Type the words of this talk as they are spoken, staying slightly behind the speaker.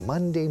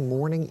Monday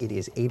morning, it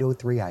is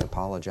 8:03. I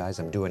apologize.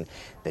 I'm doing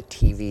the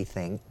TV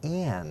thing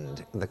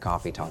and the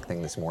coffee talk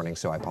thing this morning,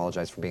 so I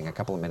apologize for being a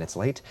couple of minutes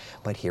late.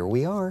 But here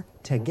we are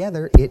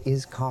together. It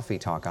is coffee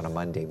talk on a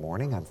Monday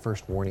morning. I'm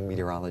First Warning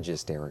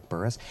Meteorologist Eric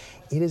Burris.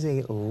 It is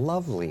a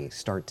lovely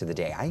start to the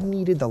day. I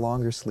needed the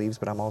longer sleeves,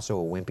 but I'm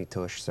also a wimpy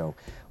tush, so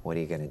what are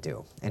you going to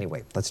do?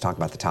 Anyway, let's talk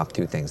about the top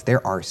two things.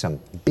 There are some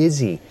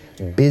busy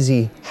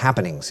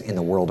happenings in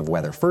the world of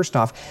weather. First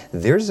off,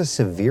 there's a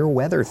severe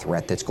weather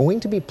threat that's going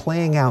to be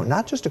playing out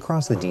not just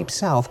across the deep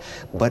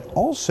south, but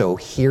also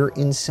here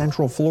in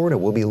central Florida.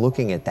 We'll be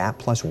looking at that.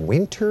 Plus,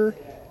 winter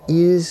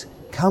is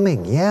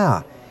coming.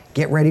 Yeah.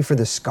 Get ready for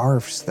the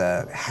scarves,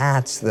 the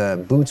hats,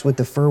 the boots with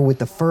the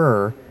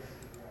fur,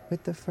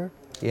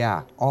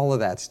 Yeah, all of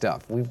that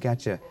stuff. We've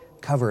got you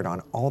covered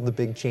on all the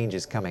big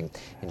changes coming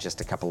in just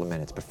a couple of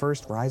minutes. But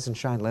first, rise and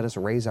shine. Let us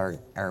raise our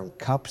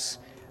cups.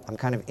 I'm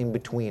kind of in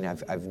between.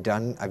 I've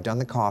done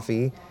the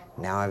coffee.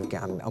 Now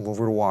I'm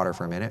over to water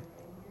for a minute.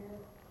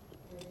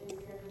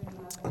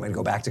 I'm going to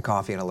go back to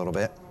coffee in a little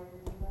bit.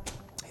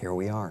 Here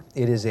we are.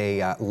 It is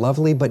a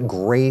lovely but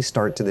gray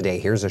start to the day.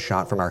 Here's a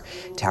shot from our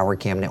Tower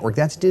Cam network.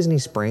 That's Disney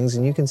Springs,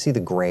 and you can see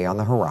the gray on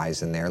the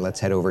horizon there. Let's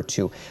head over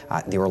to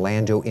the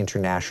Orlando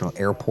International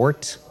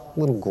Airport. A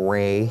little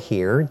gray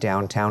here,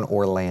 downtown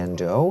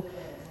Orlando.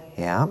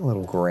 Yeah, a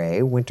little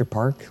gray. Winter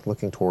Park,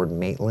 looking toward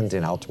Maitland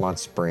and Altamont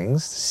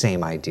Springs.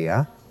 Same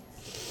idea.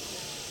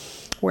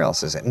 Where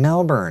else is it?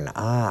 Melbourne.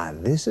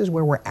 This is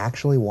where we're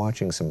actually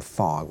watching some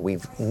fog.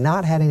 We've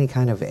not had any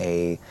kind of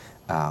a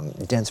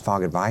dense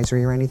fog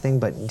advisory or anything,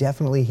 but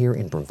definitely here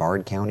in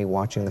Brevard County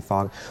watching the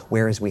fog,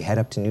 whereas we head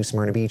up to New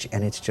Smyrna Beach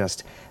and it's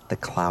just the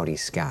cloudy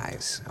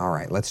skies. All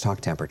right, let's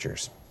talk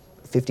temperatures.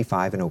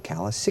 55 in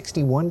Ocala,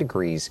 61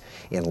 degrees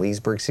in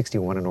Leesburg,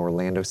 61 in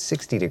Orlando,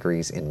 60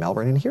 degrees in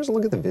Melbourne. And here's a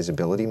look at the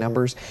visibility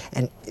numbers.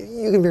 And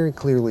you can very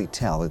clearly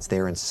tell it's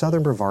there in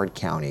southern Brevard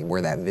County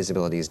where that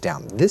visibility is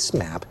down. This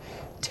map,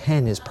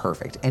 10 is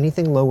perfect.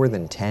 Anything lower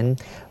than 10,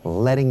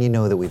 letting you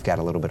know that we've got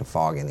a little bit of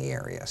fog in the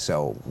area.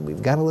 So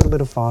we've got a little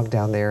bit of fog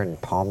down there in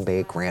Palm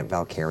Bay, Grant,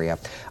 Valcaria.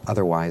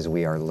 Otherwise,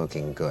 we are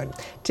looking good.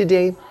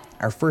 Today,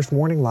 our first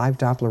warning, live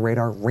Doppler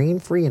radar,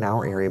 rain-free in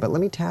our area, but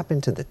let me tap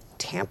into the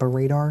Tampa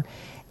radar,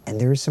 and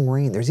there's some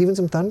rain. There's even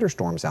some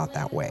thunderstorms out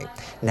that way.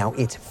 Now,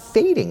 it's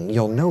fading.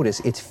 You'll notice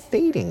it's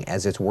fading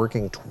as it's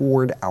working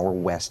toward our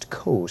west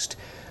coast,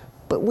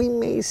 but we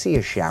may see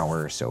a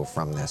shower or so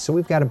from this. So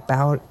we've got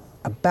about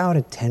a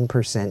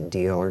 10%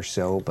 deal or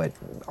so, but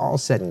all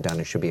said and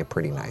done, it should be a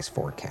pretty nice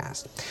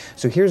forecast.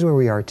 So here's where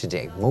we are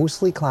today.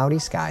 Mostly cloudy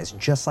skies,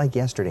 just like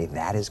yesterday.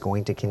 That is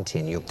going to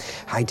continue.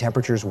 High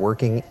temperatures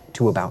working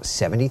to about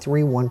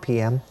 73 1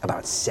 p.m.,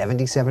 about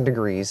 77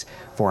 degrees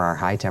for our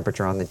high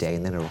temperature on the day,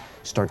 and then it'll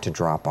start to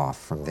drop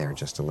off from there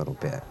just a little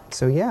bit.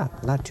 So yeah,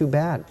 not too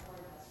bad.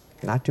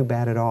 Not too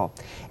bad at all.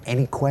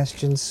 Any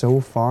questions so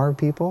far,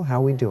 people?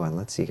 How we doing?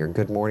 Let's see here.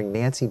 Good morning,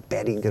 Nancy.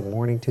 Betty, good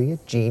morning to you.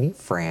 Jeannie,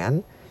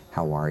 Fran,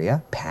 how are you?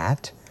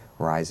 Pat,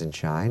 rise and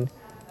shine.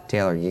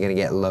 Taylor, you gonna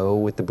get low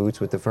with the boots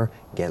with the fur?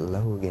 Get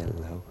low, get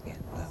low, get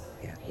low,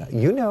 get low.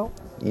 You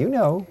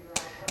know.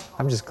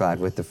 I'm just glad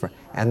with the fur.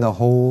 And the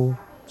whole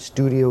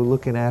studio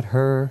looking at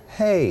her.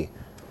 Hey.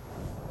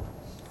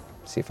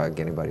 See if I can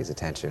get anybody's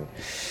attention.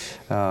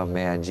 Oh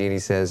man, Jeannie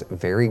says,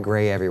 very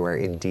gray everywhere.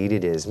 Indeed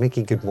it is.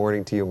 Mickey, good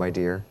morning to you, my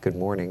dear. Good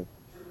morning.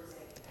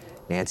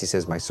 Nancy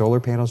says, my solar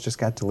panels just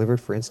got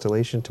delivered for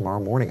installation tomorrow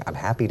morning. I'm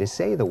happy to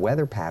say the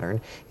weather pattern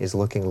is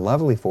looking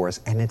lovely for us,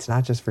 and it's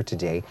not just for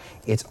today,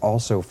 it's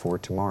also for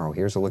tomorrow.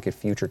 Here's a look at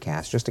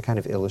Futurecast, just to kind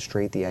of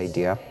illustrate the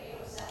idea.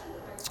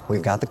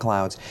 We've got the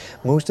clouds.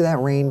 Most of that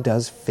rain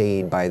does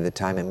fade by the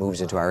time it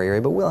moves into our area,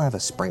 but we'll have a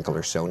sprinkle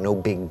or so, no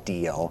big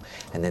deal.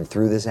 And then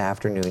through this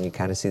afternoon, you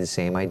kind of see the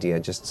same idea,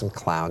 just some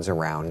clouds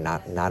around,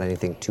 not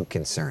anything too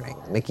concerning.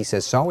 Mickey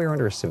says, saw we are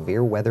under a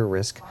severe weather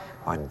risk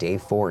on day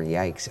 4.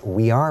 Yikes.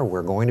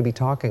 We're going to be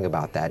talking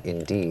about that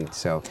indeed.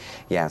 So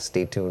yeah,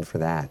 stay tuned for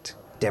that.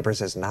 Deborah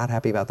says, not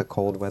happy about the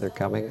cold weather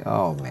coming.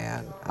 Oh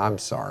man, I'm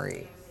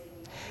sorry.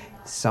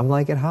 Some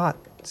like it hot,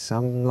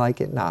 some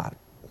like it not.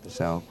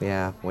 So,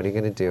 yeah, what are you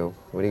going to do?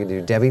 What are you going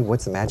to do? Debbie,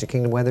 what's the Magic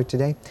Kingdom weather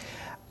today?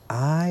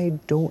 I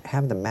don't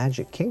have the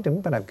Magic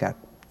Kingdom, but I've got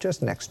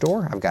just next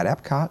door. I've got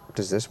Epcot.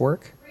 Does this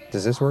work?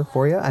 Does this work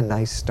for you? A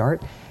nice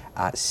start.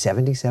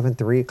 77,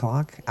 3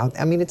 o'clock.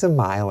 I mean, it's a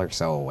mile or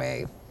so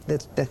away.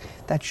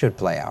 That should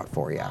play out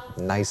for you.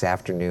 Nice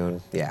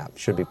afternoon. Yeah,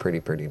 should be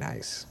pretty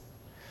nice.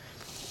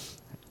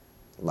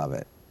 Love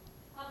it.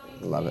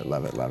 Love it,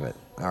 love it, love it.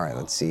 All right,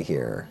 let's see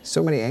here.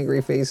 So many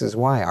angry faces.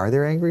 Why? Are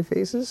there angry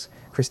faces?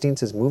 Christine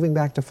says, moving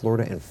back to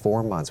Florida in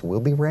 4 months.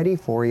 We'll be ready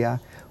for you.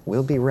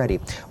 We'll be ready.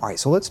 All right,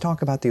 so let's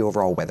talk about the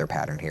overall weather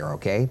pattern here,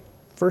 okay?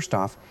 First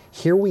off,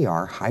 here we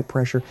are, high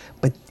pressure,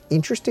 but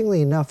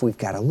interestingly enough, we've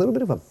got a little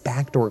bit of a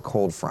backdoor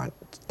cold front.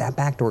 That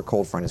backdoor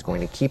cold front is going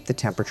to keep the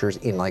temperatures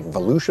in like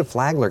Volusia,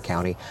 Flagler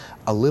County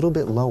a little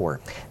bit lower.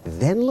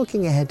 Then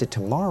looking ahead to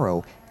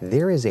tomorrow,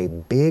 there is a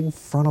big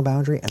frontal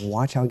boundary, and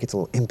watch how it gets a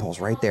little impulse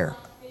right there.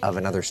 of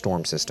another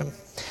storm system.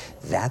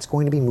 That's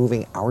going to be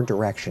moving our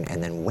direction,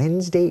 and then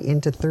Wednesday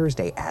into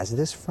Thursday, as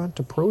this front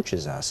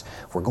approaches us,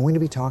 we're going to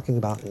be talking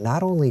about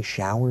not only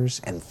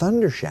showers and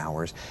thunder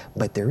showers,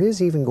 but there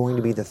is even going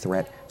to be the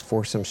threat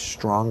for some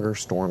stronger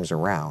storms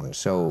around.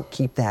 So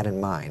keep that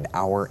in mind.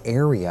 Our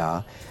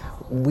area,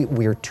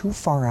 we're too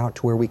far out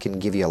to where we can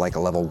give you like a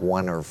level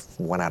 1 or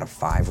 1 out of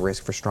 5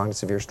 risk for strong to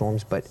severe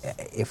storms, but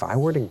if I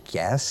were to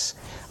guess,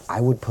 I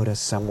would put us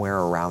somewhere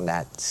around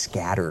that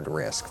scattered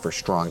risk for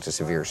strong to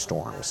severe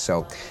storms.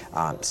 So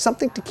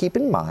something to keep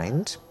in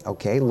mind,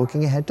 okay?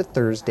 Looking ahead to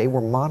Thursday,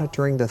 we're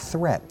monitoring the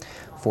threat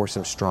for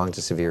some strong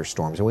to severe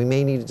storms, and we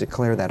may need to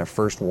declare that a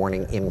first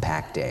warning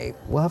impact day.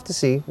 We'll have to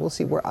see. We'll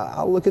see.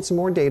 I'll look at some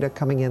more data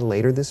coming in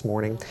later this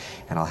morning,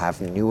 and I'll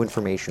have new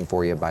information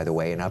for you, by the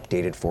way, an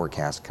updated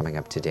forecast coming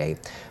up today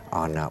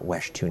on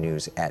WESH 2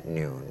 News at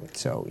noon.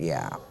 So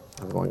yeah,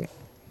 I'm going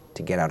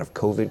to get out of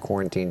COVID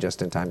quarantine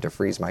just in time to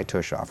freeze my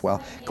tush off.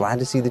 Well, glad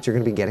to see that you're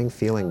going to be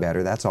feeling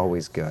better. That's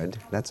always good.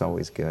 That's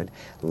always good.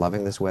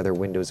 Loving this weather.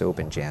 Windows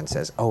open, Jan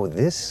says. Oh,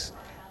 this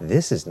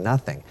is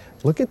nothing.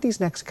 Look at these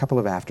next couple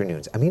of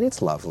afternoons. I mean,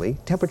 it's lovely.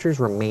 Temperatures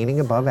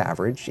remaining above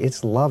average.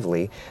 It's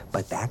lovely,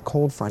 but that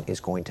cold front is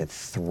going to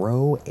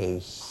throw a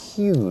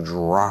huge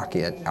rock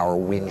at our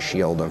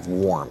windshield of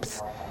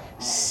warmth.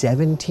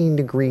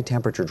 17-degree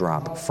temperature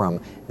drop from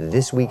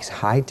this week's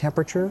high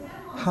temperature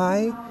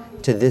high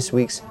to this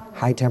week's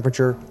high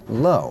temperature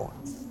low.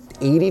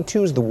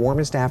 82 is the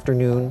warmest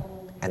afternoon,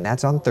 and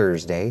that's on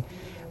Thursday.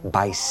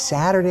 By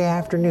Saturday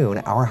afternoon,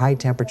 our high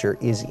temperature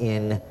is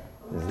in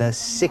the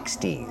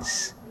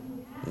 60s.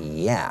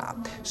 Yeah.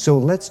 So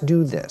let's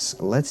do this.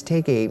 Let's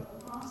take a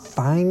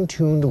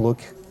fine-tuned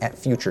look at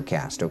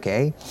Futurecast,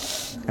 okay?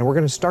 And we're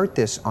going to start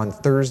this on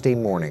Thursday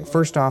morning.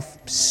 First off,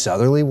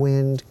 southerly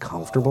wind,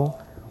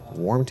 comfortable,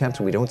 warm temps.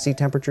 We don't see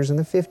temperatures in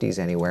the 50s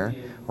anywhere,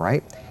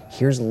 right?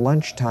 Here's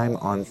lunchtime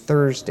on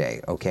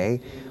Thursday, okay?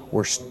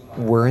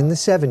 We're in the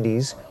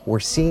 70s. We're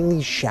seeing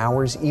these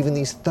showers, even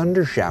these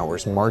thunder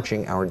showers,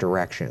 marching our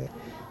direction.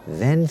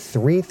 Then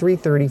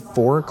 3:30,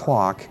 4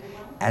 o'clock,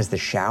 as the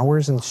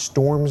showers and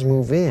storms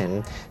move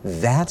in,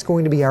 that's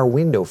going to be our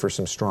window for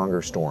some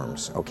stronger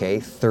storms, okay?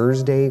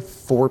 Thursday,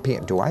 4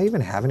 p.m. Do I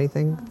even have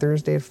anything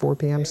Thursday at 4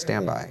 p.m.?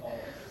 Stand by.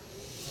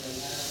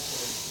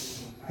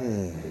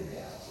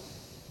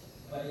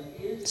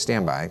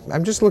 Stand by.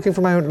 I'm just looking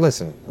for my own.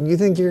 Listen, you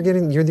think you're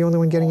the only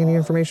one getting any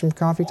information from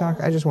Coffee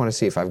Talk? I just want to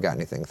see if I've got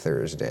anything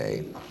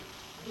Thursday.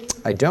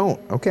 I don't.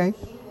 Okay.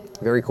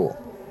 Very cool.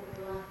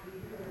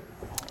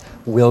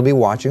 We'll be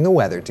watching the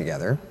weather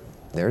together.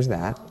 There's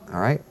that. All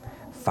right.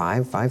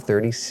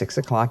 5:30, 6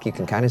 o'clock. You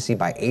can kind of see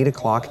by 8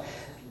 o'clock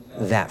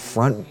that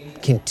front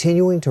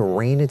continuing to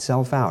rain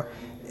itself out.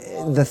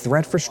 The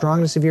threat for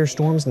strong to severe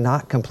storms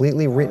not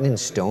completely written in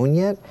stone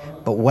yet,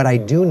 but what I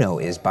do know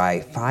is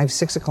by 5,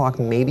 6 o'clock,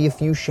 maybe a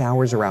few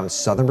showers around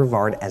southern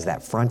Brevard as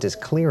that front is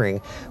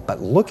clearing. But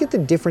look at the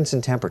difference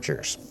in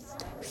temperatures.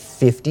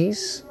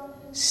 50s,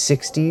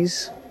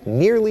 60s,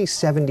 nearly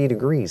 70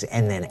 degrees.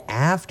 And then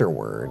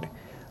afterward,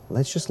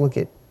 let's just look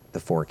at the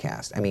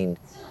forecast. I mean,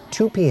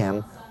 2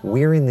 p.m.,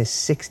 we're in the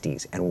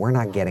 60s and we're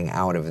not getting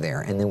out of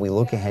there. And then we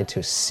look ahead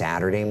to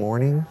Saturday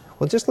morning.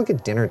 Well, just look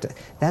at dinner.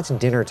 That's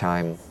dinner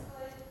time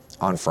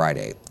on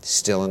Friday,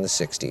 still in the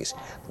 60s.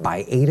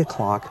 By 8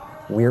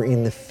 o'clock, we're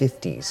in the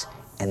 50s.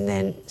 And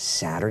then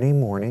Saturday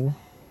morning,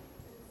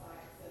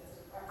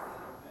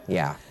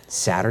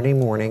 Saturday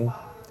morning,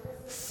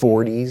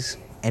 40s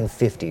and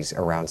 50s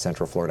around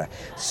Central Florida.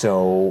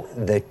 So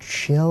the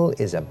chill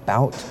is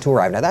about to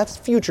arrive. Now that's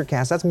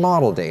Futurecast, that's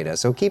model data.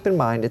 So keep in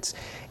mind,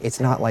 it's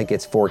not like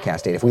it's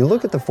forecast data. If we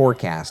look at the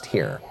forecast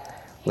here,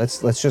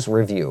 let's just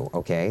review,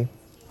 okay?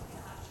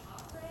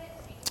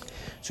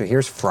 So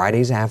here's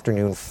Friday's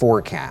afternoon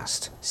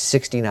forecast.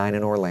 69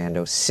 in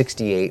Orlando,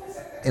 68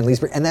 in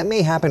Leesburg. And that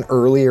may happen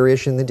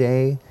earlier-ish in the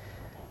day,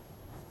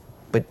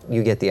 but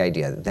you get the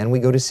idea. Then we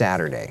go to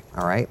Saturday,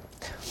 all right?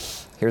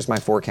 Here's my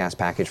forecast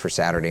package for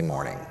Saturday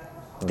morning.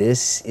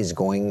 This is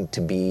going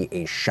to be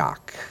a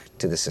shock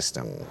to the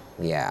system.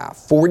 Yeah,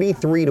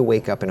 43 to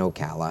wake up in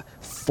Ocala,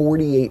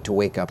 48 to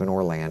wake up in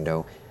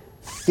Orlando,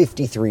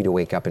 53 to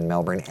wake up in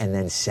Melbourne, and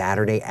then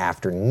Saturday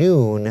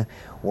afternoon,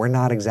 we're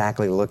not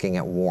exactly looking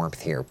at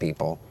warmth here,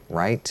 people,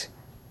 right?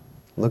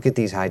 Look at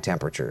these high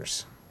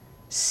temperatures.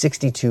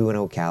 62 in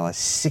Ocala,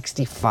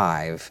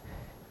 65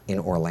 in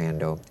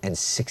Orlando, and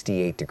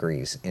 68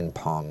 degrees in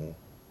Palm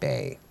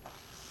Bay.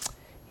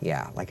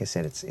 Yeah, like I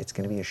said, it's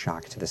going to be a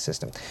shock to the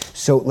system.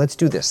 So let's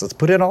do this. Let's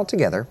put it all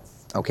together,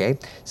 okay?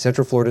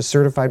 Central Florida's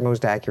certified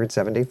most accurate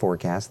 7-day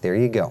forecast. There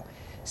you go.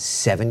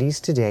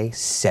 70s today,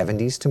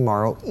 70s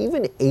tomorrow,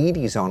 even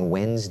 80s on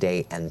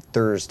Wednesday and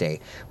Thursday.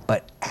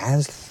 But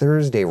as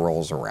Thursday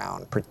rolls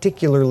around,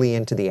 particularly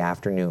into the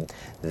afternoon,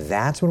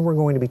 that's when we're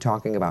going to be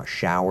talking about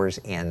showers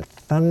and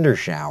thunder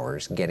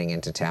showers getting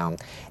into town.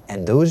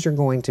 And those are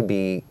going to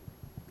be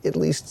at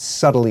least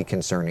subtly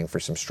concerning for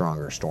some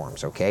stronger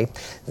storms, okay?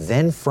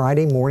 Then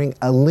Friday morning,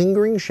 a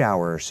lingering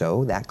shower or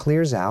so, that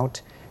clears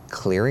out.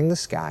 clearing the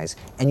skies.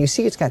 And you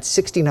see it's got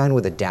 69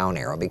 with a down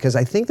arrow because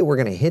I think that we're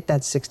going to hit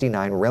that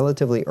 69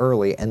 relatively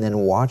early and then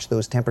watch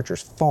those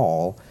temperatures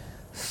fall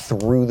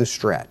through the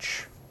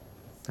stretch.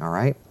 All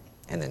right?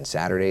 And then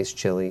Saturday's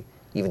chilly,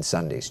 even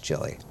Sunday's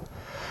chilly.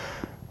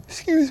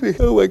 Excuse me.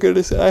 Oh my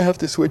goodness, I have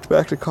to switch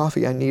back to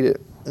coffee. I need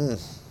it.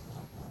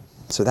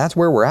 So that's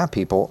where we're at,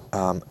 people.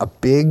 A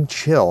big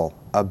chill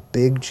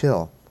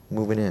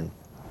moving in.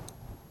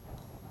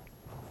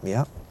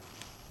 Yep.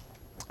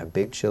 A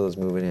big chill is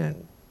moving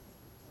in.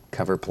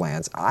 Cover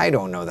plants. I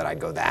don't know that I'd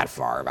go that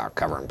far about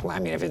covering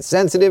plants. I mean, if it's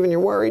sensitive and you're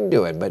worried,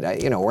 do it.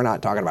 But, you know, we're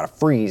not talking about a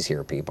freeze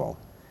here, people.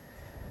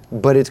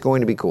 But it's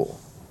going to be cool.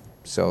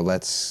 So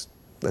let's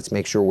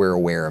make sure we're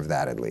aware of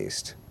that at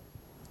least.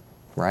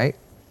 Right?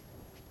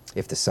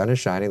 If the sun is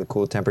shining, the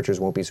cool temperatures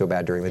won't be so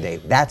bad during the day.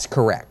 That's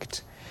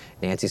correct.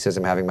 Nancy says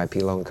I'm having my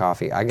P-Lone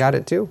coffee. I got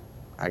it too.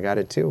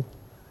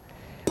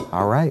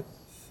 All right.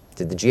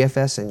 Did the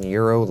GFS and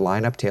Euro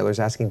line up? Taylor's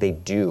asking. They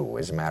do,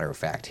 as a matter of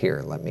fact.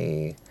 Here, let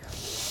me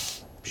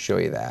show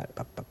you that.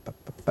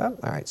 All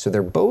right, so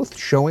they're both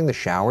showing the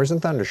showers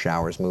and thunder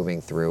showers moving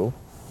through,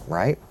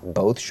 right?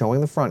 Both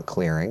showing the front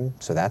clearing,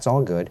 so that's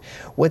all good.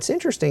 What's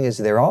interesting is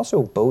they're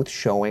also both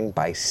showing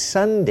by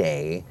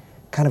Sunday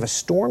kind of a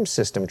storm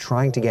system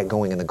trying to get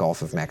going in the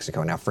Gulf of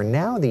Mexico. Now, for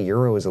now, the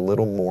Euro is a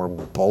little more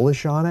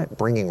bullish on it,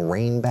 bringing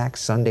rain back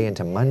Sunday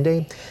into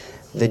Monday.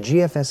 The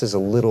GFS is a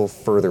little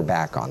further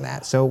back on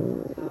that, so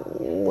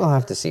we'll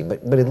have to see.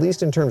 But at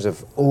least in terms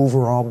of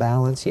overall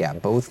balance, yeah,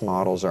 both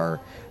models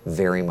are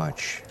very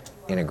much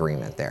in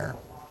agreement there.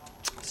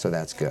 So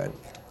that's good.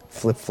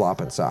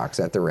 Flip-flopping socks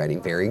at the ready.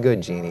 Very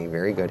good, Jeannie,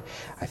 very good.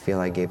 I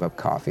feel I gave up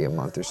coffee a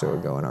month or so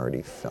ago and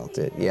already felt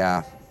it.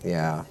 Yeah.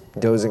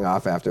 Dozing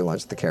off after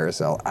lunch at the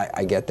carousel.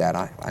 I get that.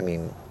 I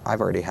mean, I've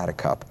already had a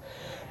cup,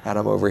 and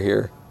I'm over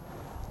here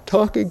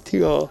talking to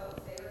y'all.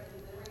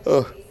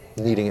 Ugh.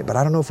 Needing it, but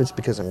I don't know if it's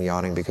because I'm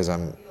yawning because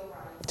I'm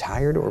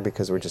tired or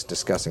because we're just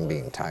discussing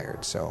being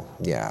tired. So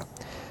yeah,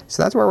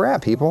 so that's where we're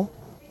at, people.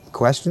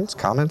 Questions,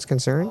 comments,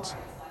 concerns,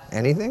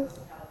 anything?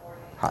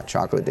 Hot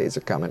chocolate days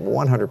are coming,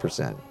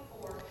 100%.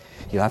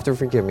 You'll have to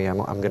forgive me. I'm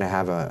going to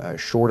have a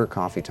shorter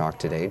coffee talk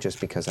today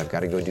just because I've got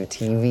to go do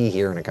TV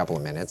here in a couple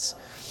of minutes.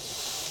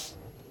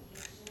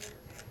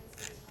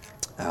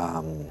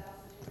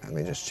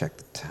 Let me just check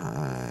the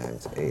time.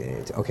 It's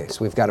 8:08. Okay,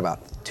 so we've got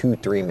about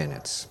 2-3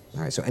 minutes.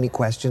 All right, so any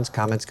questions,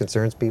 comments,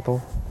 concerns, people?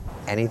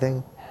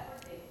 Anything?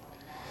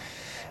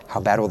 How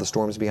bad will the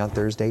storms be on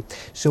Thursday?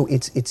 So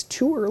it's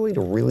too early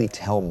to really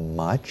tell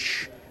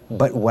much,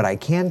 but what I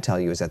can tell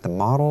you is that the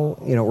model,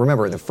 you know,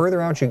 remember, the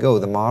further out you go,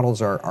 the models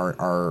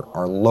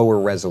are lower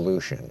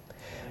resolution,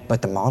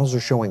 but the models are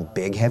showing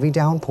big, heavy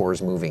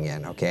downpours moving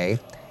in, okay?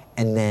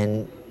 And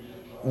then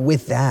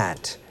with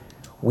that,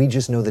 we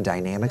just know the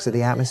dynamics of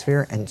the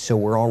atmosphere, and so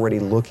we're already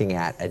looking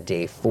at a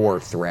day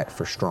 4 threat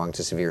for strong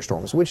to severe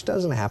storms, which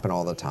doesn't happen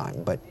all the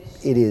time, but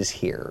it is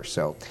here.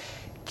 So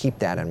keep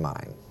that in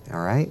mind,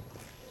 all right?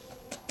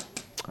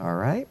 All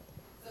right?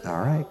 All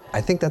right.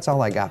 I think that's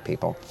all I got,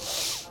 people.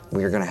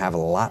 We are going to have a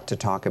lot to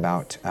talk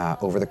about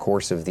over the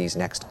course of these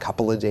next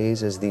couple of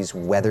days as these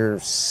weather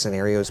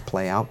scenarios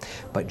play out,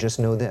 but just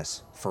know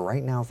this. For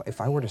right now,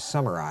 if I were to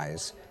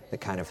summarize the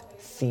kind of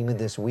theme of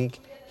this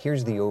week,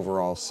 here's the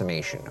overall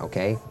summation,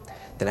 okay?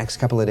 The next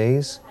couple of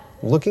days,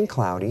 looking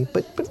cloudy,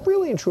 but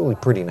really and truly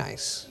pretty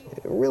nice.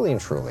 Really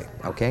and truly,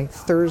 okay?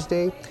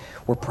 Thursday,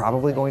 we're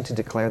probably going to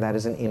declare that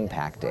as an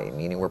impact day,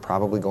 meaning we're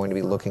probably going to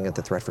be looking at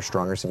the threat for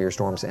stronger severe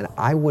storms, and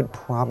I would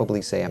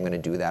probably say I'm going to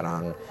do that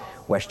on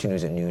WESH 2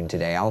 News at noon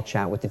today. I'll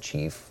chat with the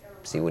chief,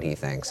 see what he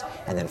thinks.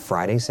 And then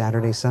Friday,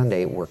 Saturday,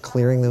 Sunday, we're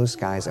clearing those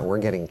skies and we're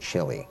getting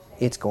chilly.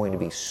 It's going to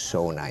be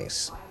so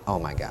nice. Oh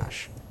my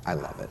gosh, I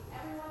love it.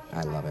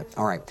 I love it.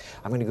 All right,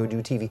 I'm going to go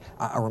do TV.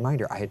 A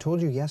reminder, I had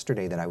told you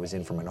yesterday that I was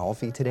in for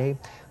Manolfi today,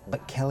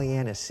 but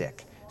Kellyanne is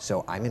sick.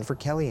 So I'm in for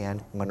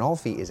Kellyanne.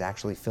 Manolfi is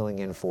actually filling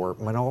in for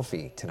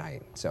Manolfi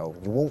tonight. So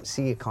you won't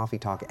see a coffee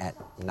talk at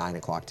 9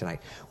 o'clock tonight.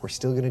 We're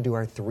still going to do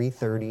our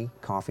 3:30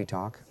 coffee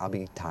talk. I'll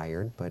be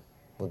tired, but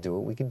we'll do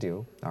what we can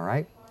do. All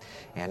right?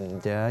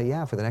 And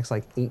yeah, for the next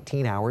like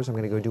 18 hours, I'm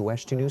going to go do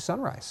WESH 2 News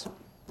Sunrise.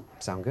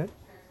 Sound good?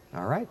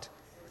 All right.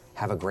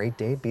 Have a great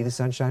day. Be the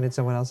sunshine in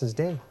someone else's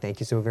day. Thank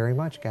you so very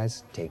much,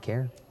 guys. Take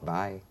care.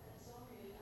 Bye.